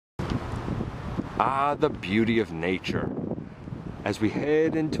Ah, the beauty of nature. As we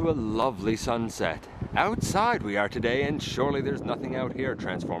head into a lovely sunset. Outside we are today, and surely there's nothing out here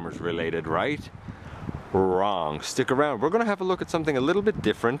Transformers related, right? Wrong. Stick around. We're gonna have a look at something a little bit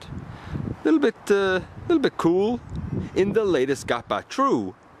different, a little bit cool, in the latest GotBot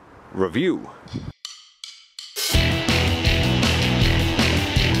True review.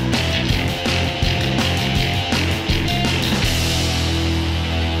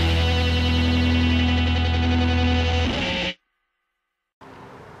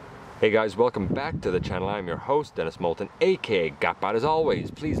 Hey guys, welcome back to the channel. I'm your host, Dennis Moulton, aka GotBot. As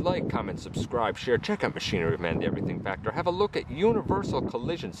always, please like, comment, subscribe, share, check out Machinery Man, the Everything Factor. Have a look at Universal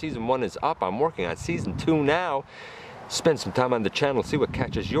Collision. Season 1 is up. I'm working on Season 2 now. Spend some time on the channel, see what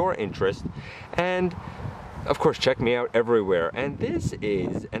catches your interest. And, of course, check me out everywhere. And this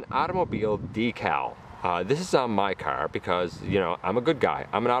is an automobile decal. This is on my car because, you know, I'm a good guy.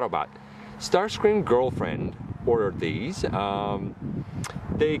 I'm an Autobot. Starscream Girlfriend ordered these.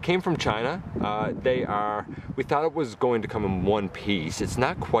 They came from China. We thought it was going to come in one piece. It's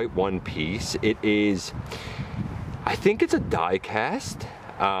not quite one piece. It is, I think it's a die cast.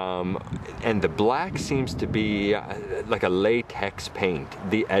 And the black seems to be like a latex paint.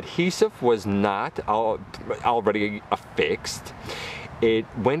 The adhesive was not already affixed. It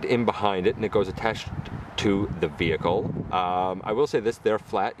went in behind it and it goes attached to the vehicle. I will say this, they're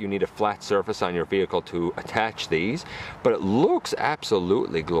flat. You need a flat surface on your vehicle to attach these, but it looks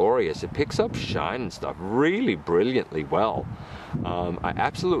absolutely glorious. It picks up shine and stuff really brilliantly well. I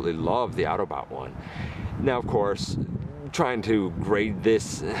absolutely love the Autobot one. Now, of course, trying to grade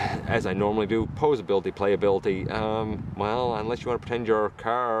this as I normally do, posability, playability, well, unless you want to pretend your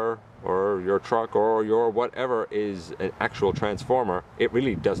car or your truck or your whatever is an actual transformer, it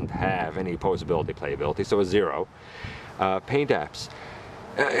really doesn't have any posability, playability, so a 0. Paint apps.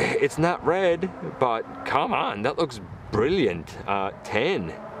 It's not red, but come on, that looks brilliant.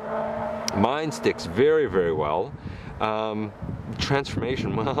 10. Mine sticks very, very well.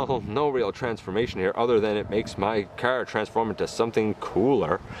 Transformation, well, no real transformation here other than it makes my car transform into something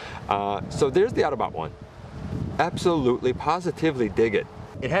cooler. So there's the Autobot one. Absolutely, positively dig it.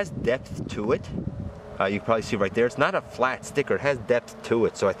 It has depth to it. You can probably see right there. It's not a flat sticker. It has depth to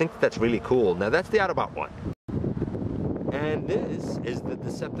it. So I think that's really cool. Now that's the Autobot one. And this is the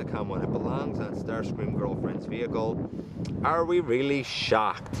Decepticon one. It belongs on Starscream Girlfriend's vehicle. Are we really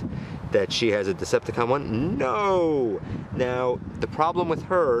shocked that she has a Decepticon one? No! Now, the problem with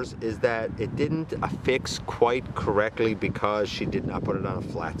hers is that it didn't affix quite correctly because she did not put it on a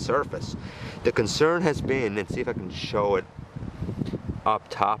flat surface. The concern has been, and see if I can show it up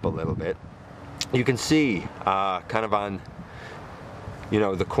top a little bit, you can see kind of on, you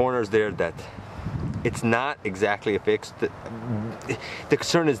know, the corners there that it's not exactly affixed. The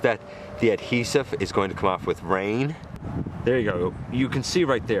concern is that the adhesive is going to come off with rain. There you go. You can see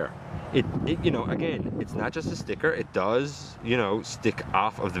right there. It, you know, again, it's not just a sticker. It does, you know, stick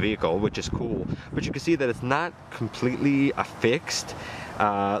off of the vehicle, which is cool. But you can see that it's not completely affixed.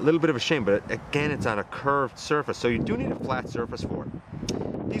 A little bit of a shame, but again, it's on a curved surface, so you do need a flat surface for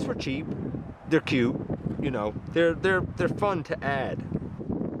it. These were cheap. They're cute. You know, they're fun to add.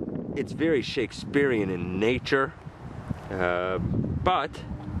 It's very Shakespearean in nature, but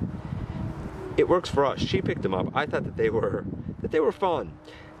it works for us. She picked them up. I thought that they were fun.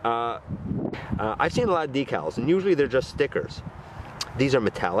 I've seen a lot of decals, and usually they're just stickers. These are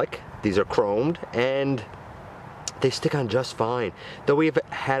metallic. These are chromed, and they stick on just fine. Though we've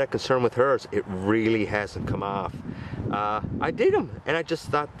had a concern with hers, it really hasn't come off. I dig them, and I just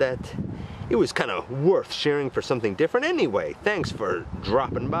thought that it was kind of worth sharing for something different anyway. Thanks for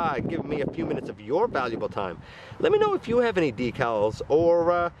dropping by, giving me a few minutes of your valuable time. Let me know if you have any decals,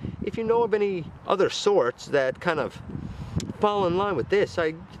 or if you know of any other sorts that kind of fall in line with this.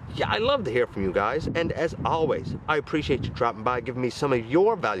 I love to hear from you guys, and as always, I appreciate you dropping by, giving me some of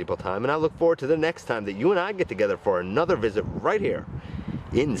your valuable time, and I look forward to the next time that you and I get together for another visit right here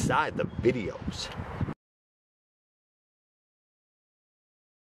inside the videos.